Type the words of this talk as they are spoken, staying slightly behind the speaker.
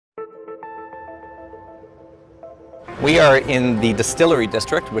We are in the Distillery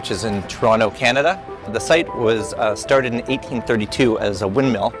District, which is in Toronto, Canada. The site was started in 1832 as a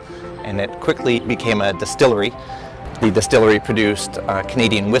windmill, and it quickly became a distillery. The distillery produced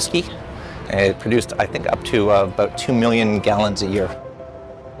Canadian whiskey. It produced, I think, up to about 2 million gallons a year.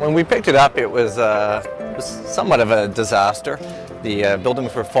 When we picked it up, it was somewhat of a disaster. The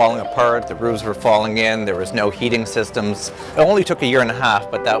buildings were falling apart, the roofs were falling in, there was no heating systems. It only took a year and a half,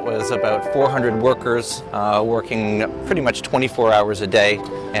 but that was about 400 workers working pretty much 24 hours a day.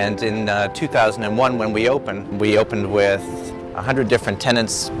 And in 2001, when we opened with 100 different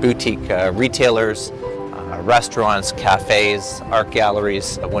tenants, boutique retailers, restaurants, cafes, art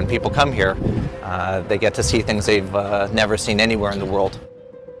galleries. When people come here, they get to see things they've never seen anywhere in the world.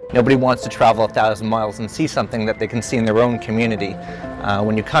 Nobody wants to travel 1,000 miles and see something that they can see in their own community.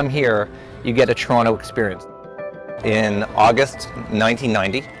 When you come here, you get a Toronto experience. In August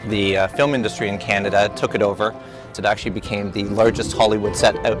 1990, the film industry in Canada took it over. It actually became the largest Hollywood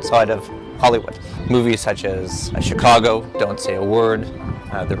set outside of Hollywood. Movies such as Chicago, Don't Say a Word,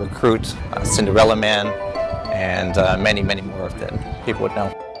 The Recruit, Cinderella Man, and many, many more that people would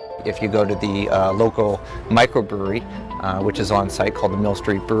know. If you go to the local microbrewery, which is on site, called the Mill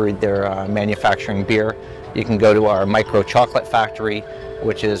Street Brewery, they're manufacturing beer. You can go to our micro chocolate factory,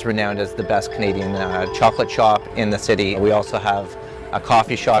 which is renowned as the best Canadian chocolate shop in the city. We also have a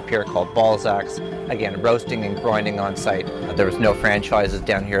coffee shop here called Balzac's, again roasting and grinding on site. There's no franchises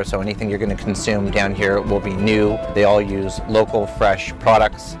down here, so anything you're going to consume down here will be new. They all use local fresh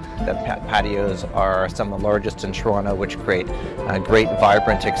products. The patios are some of the largest in Toronto, which create great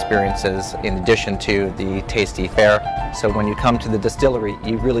vibrant experiences in addition to the tasty fare. So when you come to the distillery,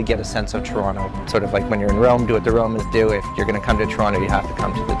 you really get a sense of Toronto. Sort of like when you're in Rome, do what the Romans do. If you're going to come to Toronto, you have to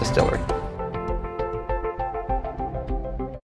come to the distillery.